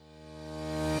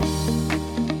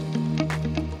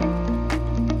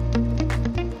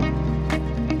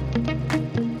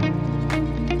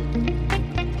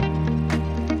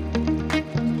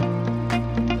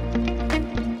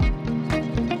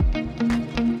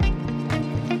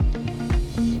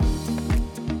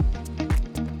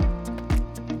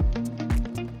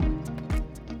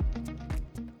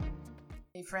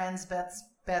Friends,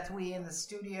 Beth Wee in the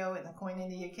studio in the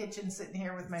Koinonia kitchen, sitting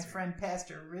here with my friend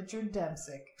Pastor Richard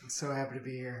Demsick. I'm so happy to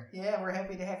be here. Yeah, we're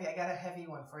happy to have you. I got a heavy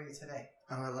one for you today.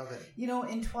 Oh, I love it. You know,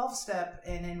 in 12-step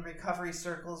and in recovery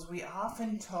circles, we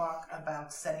often talk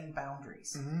about setting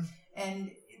boundaries. Mm-hmm.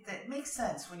 And that makes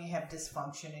sense when you have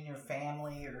dysfunction in your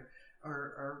family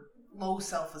or low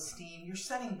self-esteem. You're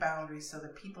setting boundaries so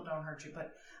that people don't hurt you.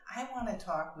 But I want to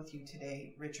talk with you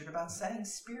today, Richard, about setting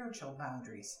spiritual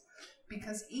boundaries.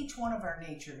 Because each one of our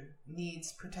nature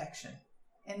needs protection.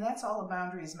 And that's all a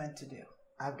boundary is meant to do.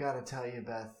 I've got to tell you,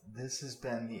 Beth, this has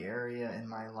been the area in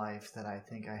my life that I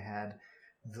think I had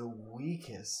the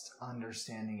weakest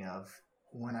understanding of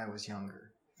when I was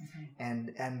younger.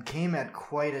 Mm-hmm. And came at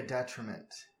quite a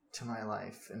detriment to my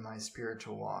life and my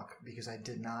spiritual walk because I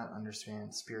did not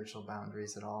understand spiritual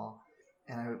boundaries at all.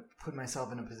 And I put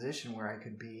myself in a position where I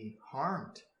could be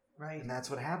harmed. Right. And that's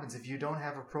what happens. If you don't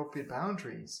have appropriate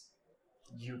boundaries,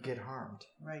 you get harmed.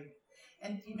 Right.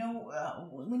 And, you know,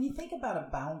 when you think about a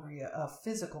boundary, a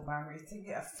physical boundary, think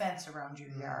a fence around your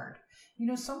yard. You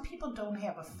know, some people don't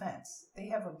have a fence. They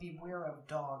have a beware of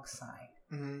dog sign.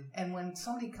 Mm-hmm. And when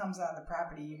somebody comes on the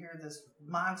property, you hear this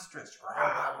monstrous,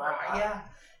 rah, rah, yeah.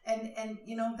 And,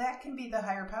 you know, that can be the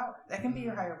higher power. That can be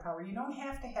your higher power. You don't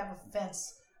have to have a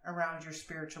fence around your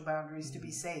spiritual boundaries to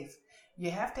be safe. You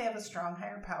have to have a strong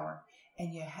higher power,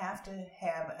 and you have to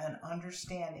have an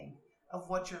understanding of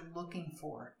what you're looking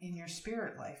for in your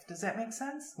spirit life. Does that make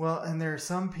sense? Well, and there are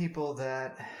some people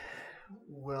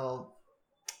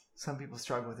some people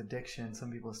struggle with addiction,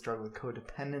 some people struggle with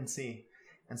codependency,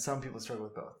 and some people struggle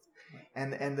with both.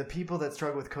 Right. And the people that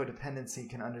struggle with codependency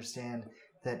can understand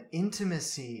that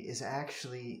intimacy is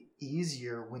actually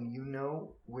easier when you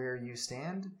know where you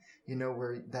stand, you know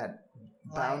where that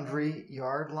boundary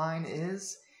yard line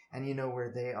is, and you know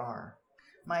where they are.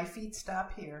 My feet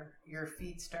stop here, your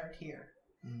feet start here.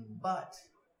 But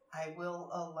I will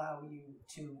allow you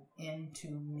to into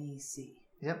me see.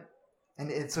 Yep.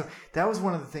 And so that was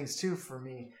one of the things too for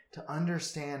me to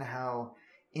understand how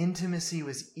intimacy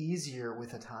was easier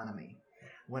with autonomy.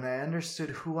 When I understood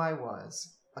who I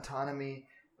was, autonomy,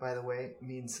 by the way,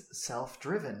 means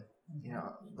self-driven, you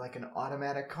know, like an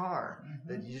automatic car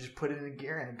that you just put it in a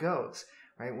gear and it goes,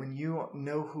 right? When you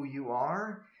know who you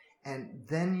are, and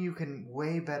then you can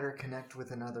way better connect with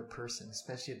another person,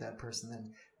 especially if that person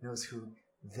then knows who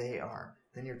they are.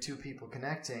 Then you're two people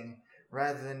connecting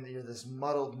rather than you're this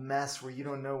muddled mess where you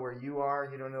don't know where you are,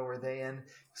 you don't know where they end.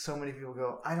 So many people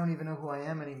go, I don't even know who I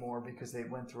am anymore because they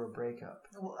went through a breakup.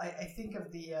 Well, I think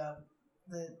of the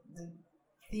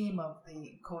theme of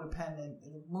the codependent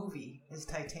movie is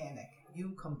Titanic.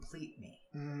 You complete me.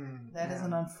 That is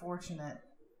an unfortunate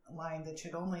line that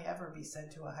should only ever be said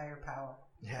to a higher power.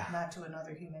 Yeah. Not to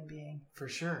another human being. For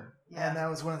sure. Yeah. And that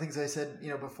was one of the things I said,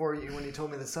 you know, before when you told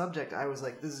me the subject, I was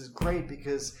like, this is great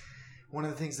because one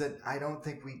of the things that I don't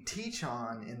think we teach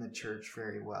on in the church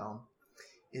very well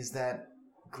is that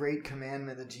great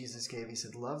commandment that Jesus gave. He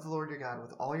said, love the Lord your God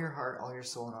with all your heart, all your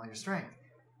soul, and all your strength.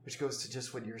 Which goes to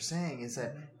just what you're saying is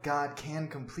that God can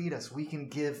complete us. We can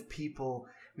give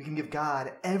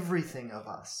God everything of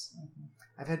us. Mm-hmm.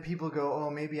 I've had people go, oh,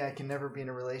 maybe I can never be in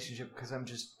a relationship because I'm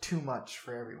just too much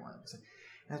for everyone.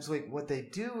 And it's like what they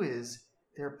do is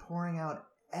they're pouring out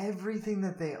everything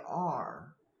that they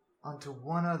are onto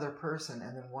one other person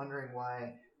and then wondering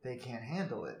why they can't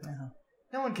handle it. Uh-huh.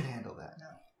 No one can handle that.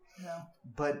 No.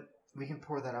 But we can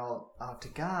pour that all out to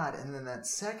God. And then that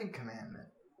second commandment,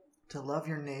 to love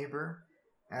your neighbor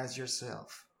as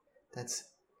yourself. That's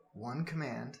one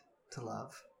command to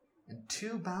love and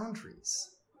two boundaries.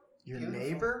 Your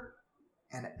neighbor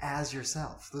and as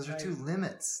yourself. Those are two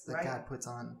limits that God puts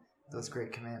on those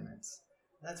great commandments.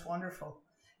 That's wonderful.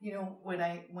 You know, when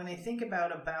I think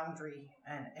about a boundary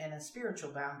and a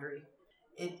spiritual boundary,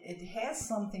 it has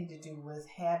something to do with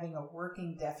having a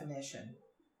working definition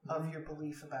of your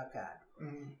belief about God.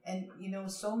 Mm-hmm. And, you know,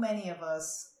 so many of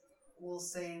us will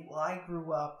say, well, I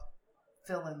grew up,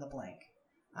 fill in the blank.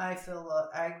 I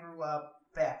grew up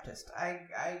Baptist.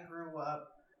 I grew up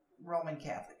Roman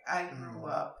Catholic. I grew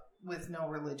up with no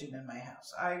religion in my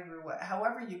house. I grew up,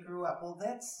 however you grew up. Well,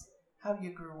 that's how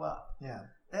you grew up. Yeah.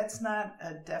 That's not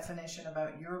a definition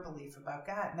about your belief about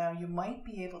God. Now, you might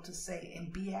be able to say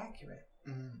and be accurate.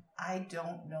 I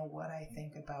don't know what I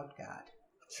think about God.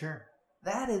 Sure.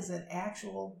 That is an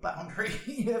actual boundary.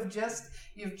 You've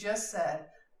just said,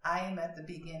 I am at the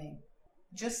beginning.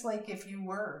 Just like if you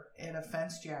were in a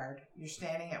fenced yard, you're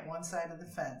standing at one side of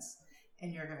the fence,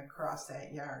 and you're going to cross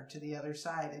that yard to the other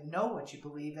side and know what you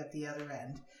believe at the other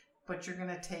end. But you're going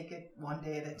to take it one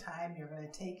day at a time. You're going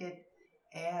to take it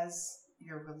as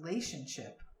your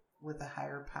relationship with a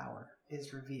higher power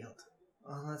is revealed.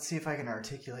 Well, let's see if I can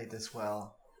articulate this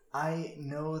well. I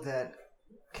know that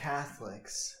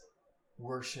Catholics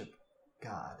worship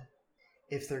God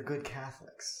if they're good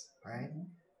Catholics, right? Mm-hmm.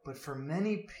 But for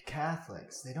many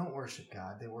Catholics, they don't worship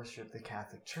God. They worship the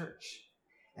Catholic Church.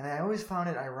 And I always found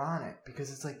it ironic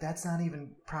because it's like that's not even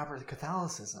proper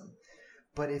Catholicism.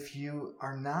 But if you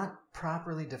are not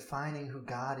properly defining who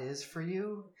God is for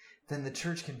you, then the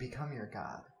church can become your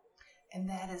God. And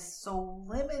that is so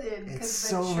limited because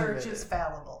the church is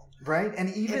fallible. Right?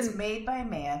 And even it's made by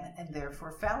man and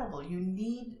therefore fallible. You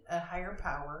need a higher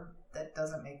power that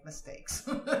doesn't make mistakes.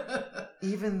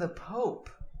 Even the Pope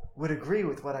would agree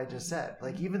with what I just said.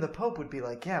 Like even the Pope would be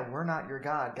like, yeah, we're not your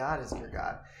God. God is your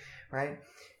God. Right?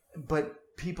 But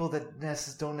people that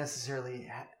don't necessarily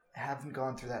haven't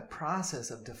gone through that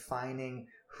process of defining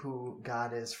who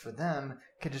God is for them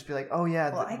could just be like, oh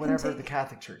yeah, whatever the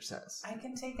Catholic Church says. I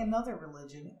can take another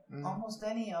religion, almost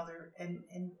any other,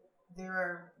 and there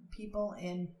are people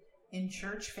in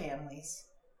church families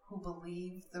who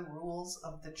believe the rules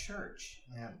of the church.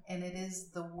 Yeah. And it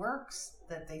is the works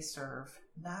that they serve,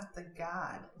 not the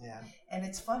God. Yeah. And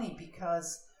it's funny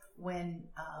because when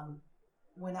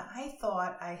I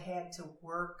thought I had to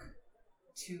work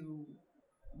to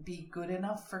be good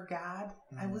enough for God,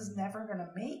 I was never going to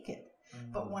make it.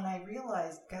 But when I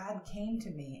realized God came to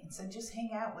me and said, just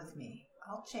hang out with me.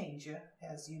 I'll change you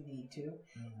as you need to.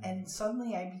 And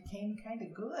suddenly I became kind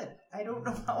of good. I don't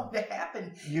know how it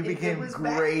happened. You became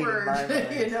great.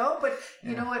 You know, but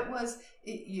you know, it was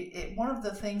one of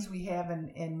the things we have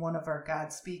in one of our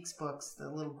God Speaks books, the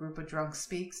Little Group of Drunks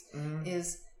Speaks,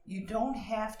 is you don't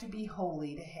have to be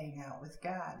holy to hang out with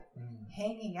God.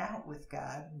 Hanging out with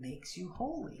God makes you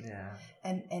holy. Yeah.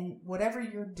 And whatever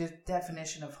your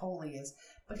definition of holy is.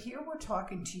 But here we're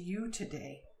talking to you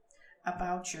today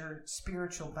about your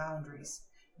spiritual boundaries.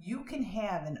 You can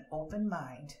have an open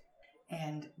mind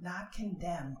and not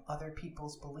condemn other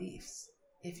people's beliefs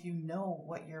if you know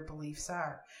what your beliefs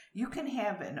are. You can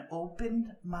have an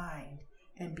open mind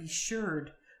and be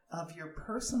assured of your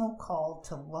personal call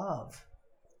to love.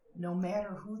 No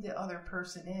matter who the other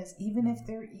person is, even if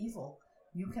they're evil,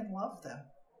 you can love them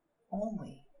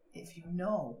only if you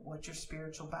know what your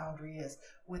spiritual boundary is.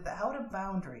 Without a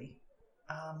boundary,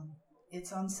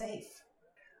 it's unsafe.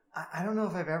 I don't know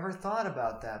if I've ever thought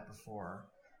about that before.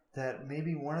 That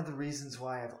maybe one of the reasons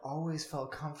why I've always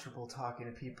felt comfortable talking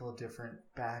to people of different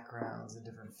backgrounds and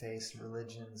different faiths and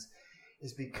religions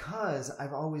is because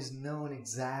I've always known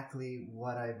exactly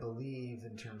what I believe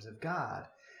in terms of God.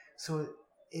 So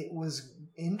it was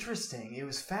interesting. It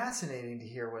was fascinating to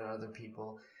hear what other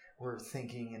people were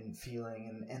thinking and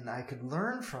feeling, and I could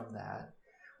learn from that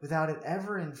without it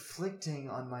ever inflicting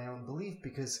on my own belief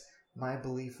because my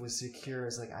belief was secure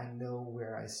as like I know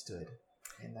where I stood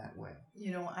in that way.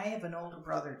 You know, I have an older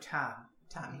brother,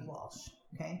 Tommy Walsh.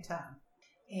 Okay, Tom.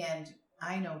 And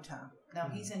I know Tom. Now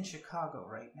he's in Chicago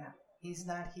right now. He's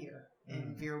not here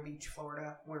in Vero Beach,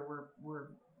 Florida, where we're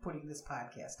putting this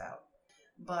podcast out.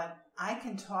 But I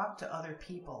can talk to other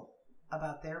people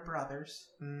about their brothers.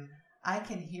 I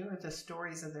can hear the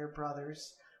stories of their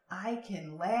brothers. I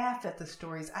can laugh at the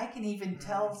stories. I can even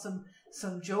tell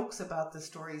some jokes about the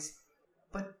stories.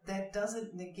 But that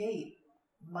doesn't negate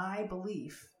my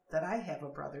belief that I have a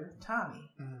brother, Tommy.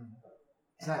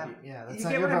 It's not, that's you not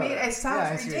get your what brother. I mean? It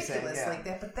sounds ridiculous saying, like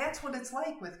that, but that's what it's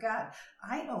like with God.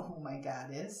 I know who my God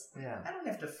is. Yeah. I don't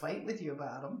have to fight with you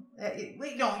about him.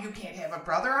 Wait, no, you can't have a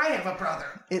brother. I have a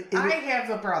brother. I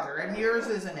have a brother, and yours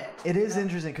isn't it. It is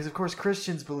interesting because, of course,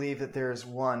 Christians believe that there is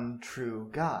one true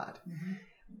God.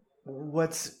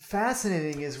 What's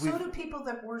fascinating is so do people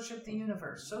that worship the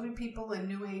universe. So do people in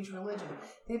New Age religion.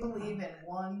 They believe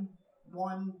in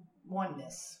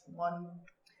oneness, one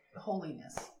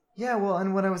holiness. Yeah, well,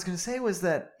 and what I was going to say was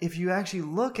that if you actually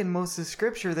look in most of the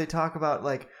scripture, they talk about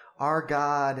like our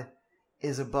God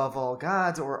is above all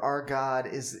gods, or our God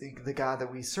is the God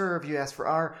that we serve. You ask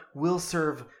for we'll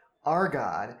serve our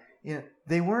God. You know,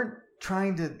 they weren't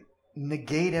trying to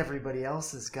negate everybody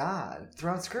else's God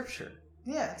throughout scripture.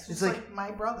 Yeah, it's just like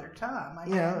my brother Tom.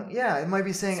 It might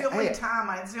be saying it's the only Tom.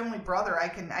 It's the only brother I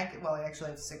can. Well, I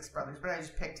actually have 6 brothers, but I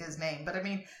just picked his name. But I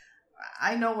mean,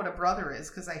 I know what a brother is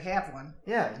because I have one.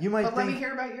 Yeah, you might. But let me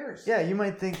hear about yours. Yeah, you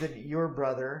might think that your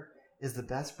brother is the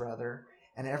best brother,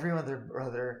 and every other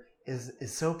brother is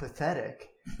so pathetic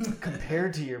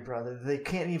compared to your brother, they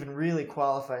can't even really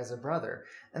qualify as a brother.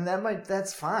 And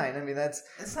that's fine. I mean,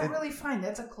 it's not really fine.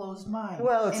 That's a closed mind.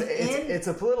 Well, it's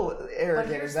a little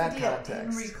arrogant in that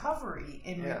context.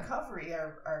 In recovery,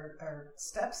 our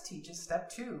steps teaches.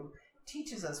 Step 2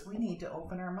 teaches us we need to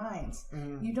open our minds.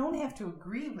 Mm-hmm. You don't have to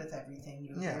agree with everything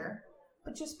you hear,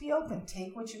 but just be open.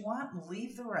 Take what you want and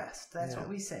leave the rest. That's what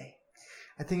we say.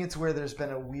 I think it's where there's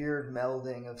been a weird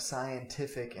melding of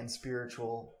scientific and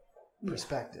spiritual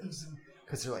perspectives.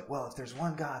 Because they're like, well, if there's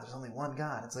one God, there's only one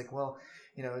God. It's like, well,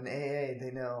 in AA,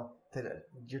 they know that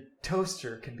your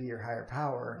toaster can be your higher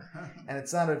power. And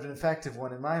it's not an effective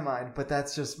one in my mind, but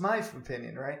that's just my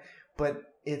opinion, right? But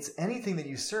it's anything that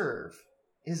you serve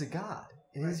is a God.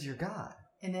 It is your God.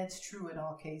 And that's true in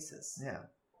all cases. Yeah.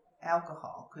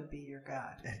 Alcohol could be your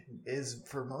God. It is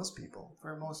for most people.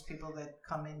 For most people that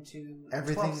come into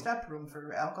the 12-step room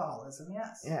for alcoholism,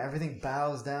 yes. Yeah, everything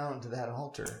bows down to that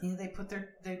altar. Yeah, they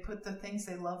put the things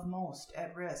they love most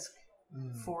at risk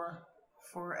for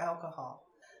alcohol.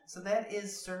 So that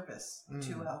is service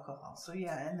to alcohol. So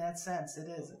yeah, in that sense, it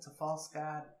is. It's a false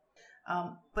God.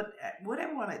 But what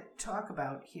I want to talk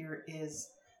about here is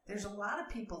there's a lot of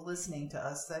people listening to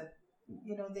us that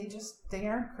they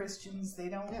aren't Christians.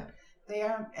 They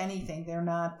aren't anything.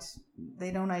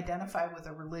 They don't identify with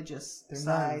a religious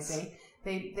side. Nuns.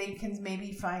 They can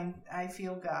maybe find, I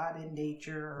feel God in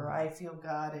nature, or I feel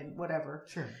God in whatever.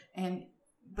 Sure.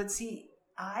 But see,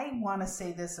 I want to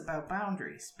say this about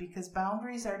boundaries, because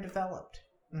boundaries are developed.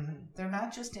 Mm-hmm. They're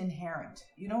not just inherent.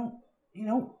 You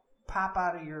don't pop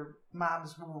out of your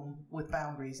mom's womb with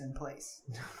boundaries in place.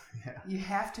 Yeah. You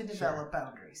have to develop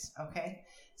boundaries, okay?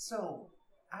 So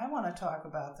I want to talk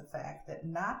about the fact that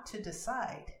not to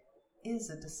decide is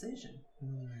a decision.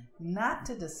 Not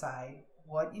to decide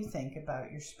what you think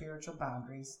about your spiritual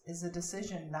boundaries is a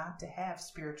decision not to have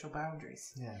spiritual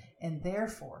boundaries. Yeah. And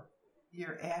therefore,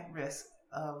 you're at risk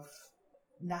of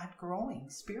not growing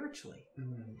spiritually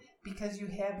because you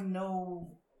have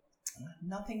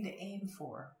nothing to aim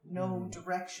for, no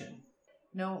direction.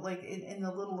 No, like in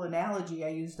the little analogy I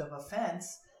used of a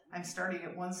fence, I'm starting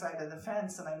at one side of the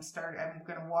fence and I'm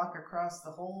going to walk across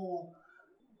the whole,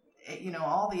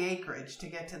 all the acreage to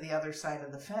get to the other side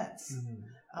of the fence.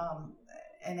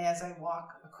 And as I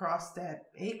walk across that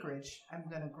acreage, I'm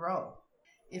going to grow.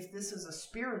 If this is a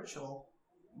spiritual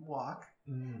walk,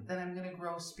 then I'm going to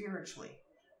grow spiritually.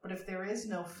 But if there is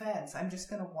no fence, I'm just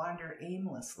going to wander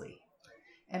aimlessly.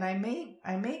 And I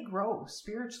may grow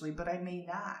spiritually, but I may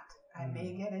not. I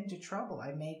may get into trouble.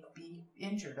 I may be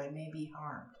injured. I may be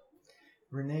harmed.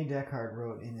 Rene Descartes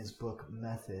wrote in his book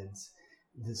Methods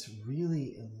this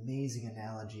really amazing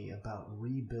analogy about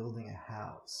rebuilding a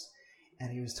house.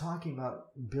 And he was talking about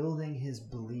building his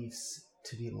beliefs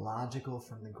to be logical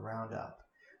from the ground up.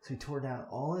 So he tore down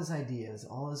all his ideas,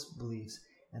 all his beliefs,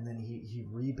 and then he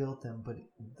rebuilt them. But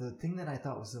the thing that I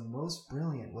thought was the most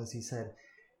brilliant was he said,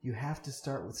 you have to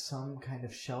start with some kind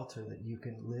of shelter that you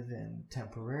can live in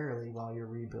temporarily while you're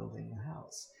rebuilding the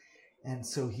house. And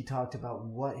so he talked about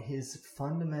what his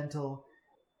fundamental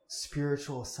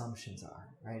spiritual assumptions are,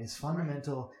 right? His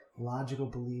fundamental logical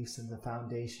beliefs and the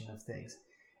foundation of things.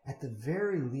 At the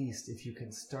very least, if you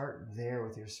can start there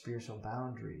with your spiritual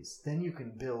boundaries, then you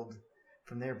can build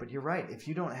from there. But you're right. If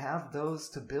you don't have those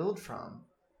to build from,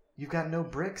 you've got no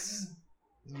bricks.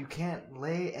 You can't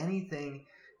lay anything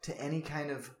to any kind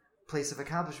of place of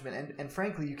accomplishment. And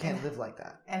frankly, you can't live like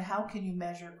that. And how can you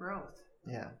measure growth?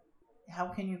 Yeah. How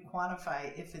can you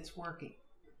quantify if it's working?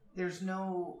 There's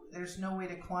no way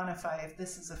to quantify if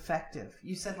this is effective.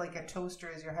 You said like a toaster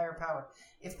is your higher power.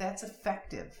 If that's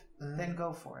effective, then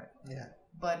go for it. Yeah.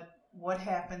 But what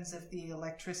happens if the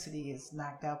electricity is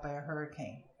knocked out by a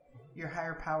hurricane? Your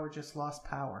higher power just lost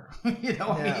power. I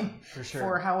mean? For sure.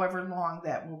 For however long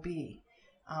that will be.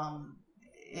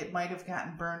 It might have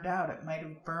gotten burned out. It might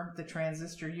have burnt the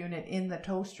transistor unit in the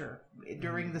toaster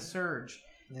during the surge.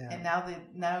 Yeah. And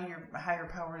now your higher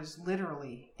power is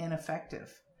literally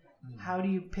ineffective. How do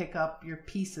you pick up your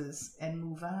pieces and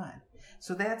move on?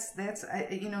 So that's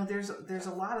there's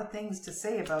a lot of things to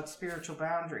say about spiritual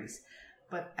boundaries,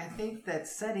 but I think that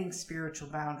setting spiritual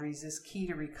boundaries is key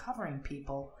to recovering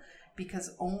people,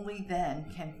 because only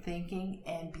then can thinking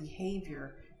and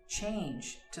behavior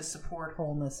change to support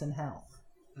wholeness and health.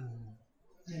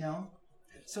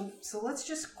 So let's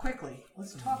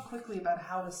talk quickly about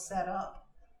how to set up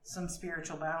some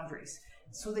spiritual boundaries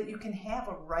so that you can have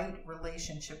a right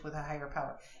relationship with a higher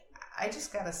power. I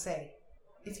just got to say,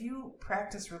 if you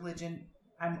practice religion,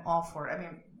 I'm all for it. I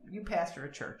mean, you pastor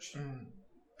a church.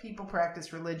 People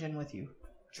practice religion with you.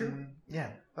 True?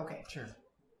 Yeah. Okay. Sure.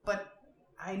 But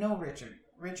I know Richard.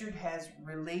 Richard has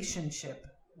relationship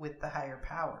with the higher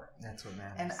power. That's what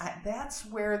matters. And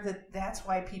that's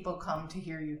why people come to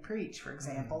hear you preach, for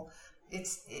example.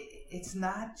 It's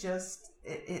not just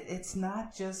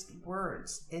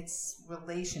words. It's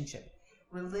relationship.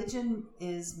 Religion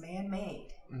is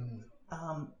man-made.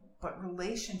 But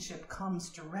relationship comes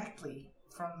directly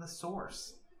from the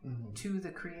source to the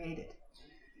created.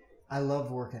 I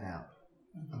love working out.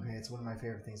 Okay, it's one of my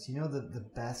favorite things. You know the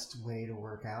best way to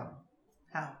work out?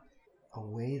 How? A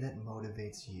way that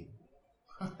motivates you.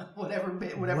 whatever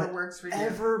works for you.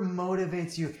 Whatever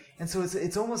motivates you. And so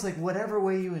it's almost like whatever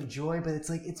way you enjoy, but it's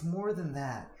like it's more than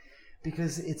that.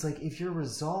 Because it's like if you're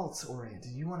results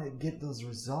oriented, you want to get those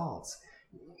results,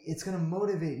 it's going to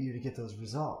motivate you to get those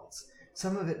results.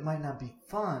 Some of it might not be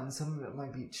fun, some of it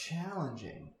might be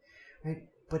challenging, right?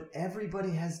 But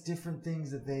everybody has different things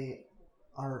that they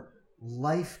are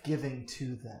life-giving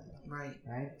to them. Right.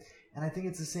 And I think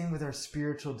it's the same with our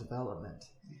spiritual development.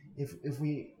 If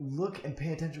we look and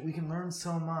pay attention, we can learn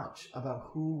so much about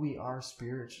who we are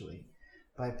spiritually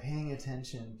by paying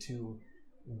attention to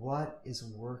what is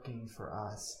working for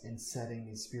us in setting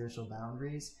these spiritual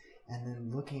boundaries and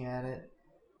then looking at it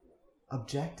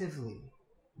objectively.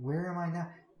 Where am I now?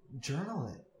 Journal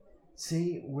it.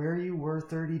 See where you were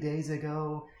 30 days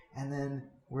ago and then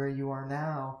where you are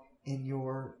now in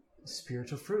your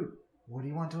spiritual fruit. What do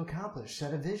you want to accomplish?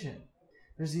 Set a vision.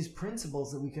 There's these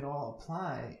principles that we can all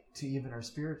apply to even our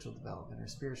spiritual development, our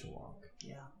spiritual walk.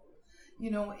 Yeah.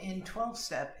 You know, in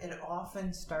 12-step, it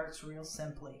often starts real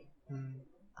simply.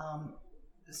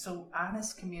 So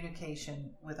honest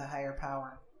communication with a higher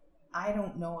power. I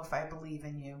don't know if I believe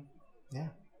in you. Yeah.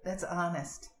 That's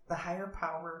honest. The higher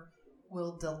power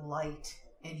will delight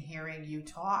in hearing you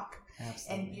talk.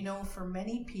 Absolutely. And, you know, for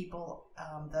many people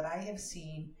that I have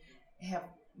seen have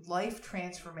life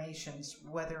transformations,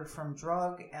 whether from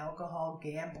drug, alcohol,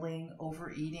 gambling,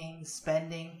 overeating,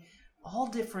 spending, all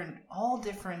different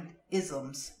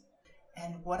isms.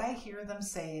 And what I hear them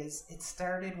say is, it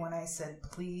started when I said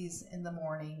please in the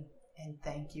morning and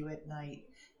thank you at night.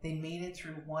 They made it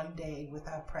through one day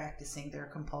without practicing their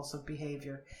compulsive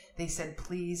behavior. They said,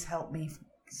 please help me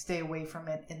stay away from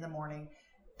it in the morning.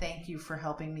 Thank you for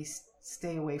helping me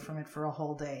stay away from it for a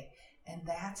whole day. And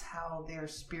that's how their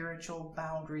spiritual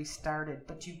boundary started.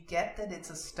 But you get that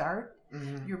it's a start.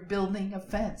 You're building a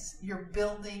fence. You're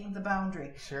building the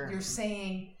boundary. Sure. You're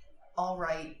saying, all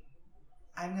right,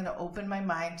 I'm going to open my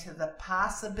mind to the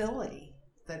possibility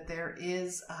that there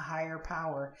is a higher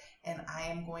power, and I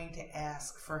am going to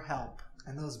ask for help.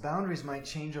 And those boundaries might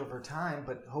change over time,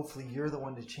 but hopefully you're the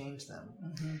one to change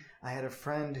them. I had a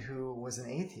friend who was an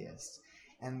atheist,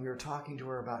 and we were talking to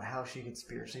her about how she could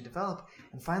spiritually develop.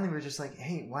 And finally we were just like,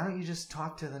 hey, why don't you just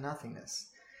talk to the nothingness,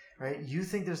 right? You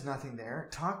think there's nothing there,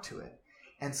 talk to it.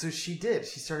 And so she did.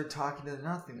 She started talking to the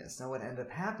nothingness. Now what ended up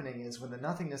happening is when the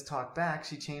nothingness talked back,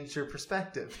 she changed her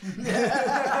perspective.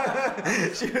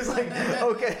 She was like,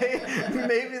 okay,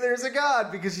 maybe there's a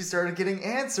God, because she started getting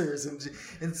answers.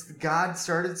 And God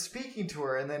started speaking to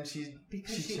her, and then she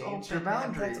changed her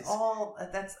boundaries.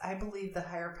 I believe the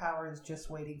higher power is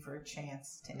just waiting for a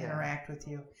chance to interact with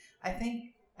you. I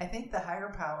think the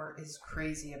higher power is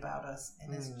crazy about us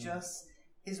and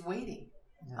is waiting.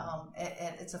 Yeah.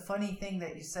 And it's a funny thing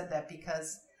that you said that,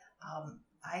 because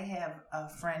I have a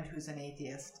friend who's an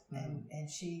atheist, and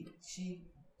she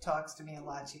talks to me a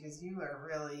lot. She goes, you are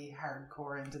really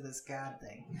hardcore into this God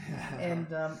thing. And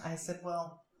I said,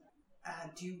 well,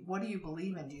 what do you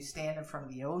believe in? Do you stand in front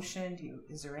of the ocean?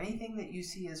 Is there anything that you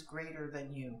see as greater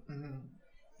than you?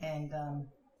 And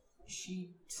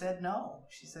she said no.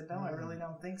 She said, no, I really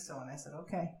don't think so. And I said,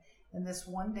 okay. And this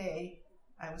one day,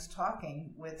 I was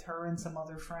talking with her and some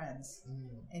other friends,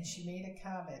 and she made a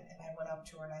comment, and I went up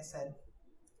to her and I said,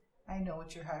 I know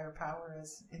what your higher power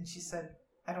is. And she said,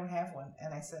 I don't have one.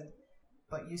 And I said,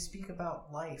 but you speak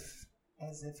about life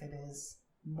as if it is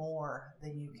more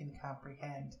than you can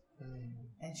comprehend.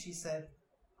 And she said,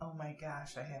 oh my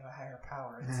gosh, I have a higher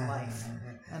power. It's life.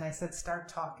 And I said, start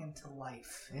talking to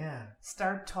life. Yeah.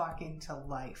 Start talking to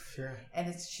life. Sure.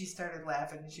 And she started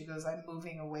laughing, and she goes, I'm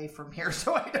moving away from here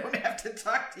so I don't have to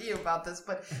talk to you about this.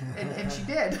 But and she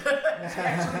did. She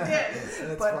actually did.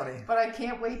 That's funny. But I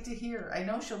can't wait to hear. I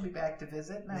know she'll be back to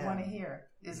visit, and I want to hear,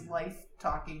 is life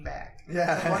talking back?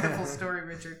 Yeah. It's a wonderful story,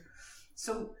 Richard.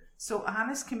 So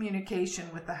honest communication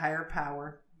with the higher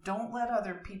power. Don't let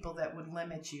other people that would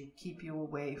limit you keep you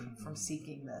away from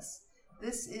seeking this.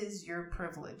 This is your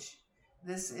privilege.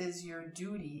 This is your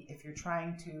duty. If you're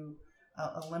trying to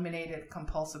eliminate a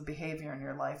compulsive behavior in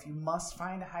your life, you must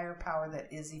find a higher power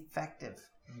that is effective.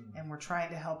 And we're trying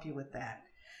to help you with that.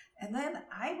 And then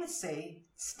I would say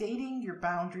stating your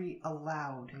boundary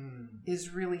aloud is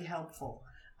really helpful.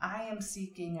 I am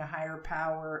seeking a higher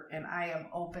power and I am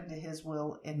open to his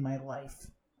will in my life.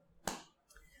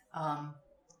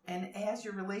 And as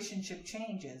your relationship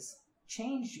changes,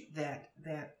 change that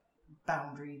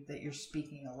boundary that you're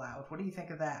speaking aloud. What do you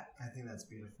think of that? I think that's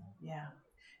beautiful. Yeah.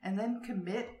 And then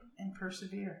commit and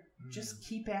persevere. Just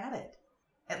keep at it.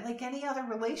 And like any other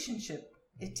relationship,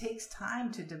 it takes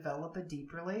time to develop a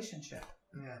deep relationship.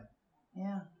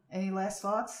 Yeah. Any last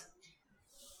thoughts?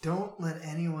 Don't let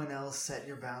anyone else set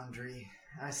your boundary.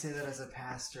 I say that as a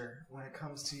pastor. When it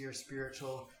comes to your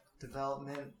spiritual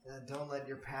development, don't let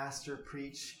your pastor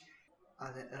preach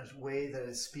in a way that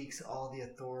it speaks all the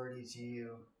authority to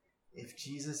you. If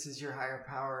Jesus is your higher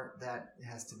power, that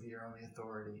has to be your only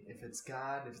authority. If it's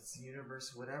God, if it's the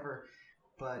universe, whatever.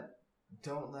 But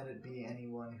don't let it be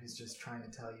anyone who's just trying to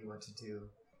tell you what to do.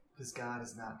 Because God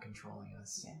is not controlling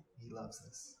us. Yeah. He loves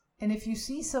us. And if you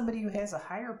see somebody who has a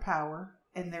higher power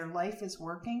and their life is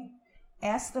working,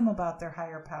 ask them about their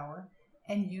higher power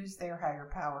and use their higher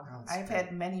power. I've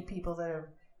had many people that have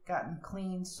gotten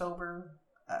clean, sober,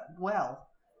 well,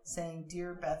 saying,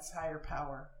 "Dear Beth's higher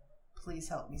power, please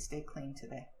help me stay clean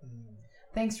today."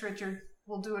 Thanks, Richard.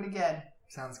 We'll do it again.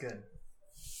 Sounds good.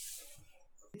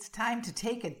 It's time to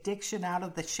take addiction out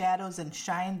of the shadows and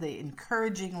shine the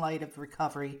encouraging light of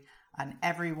recovery on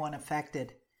everyone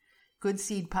affected. Good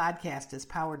Seed Podcast is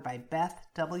powered by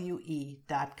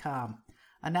BethWE.com,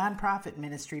 a nonprofit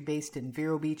ministry based in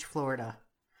Vero Beach, Florida.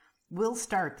 We'll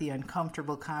start the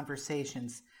uncomfortable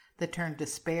conversations that turn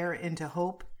despair into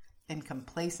hope and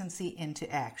complacency into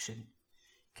action.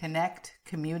 Connect,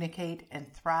 communicate,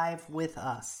 and thrive with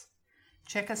us.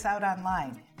 Check us out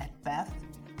online at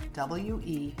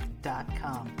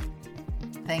BethWE.com.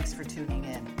 Thanks for tuning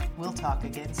in. We'll talk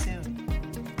again soon.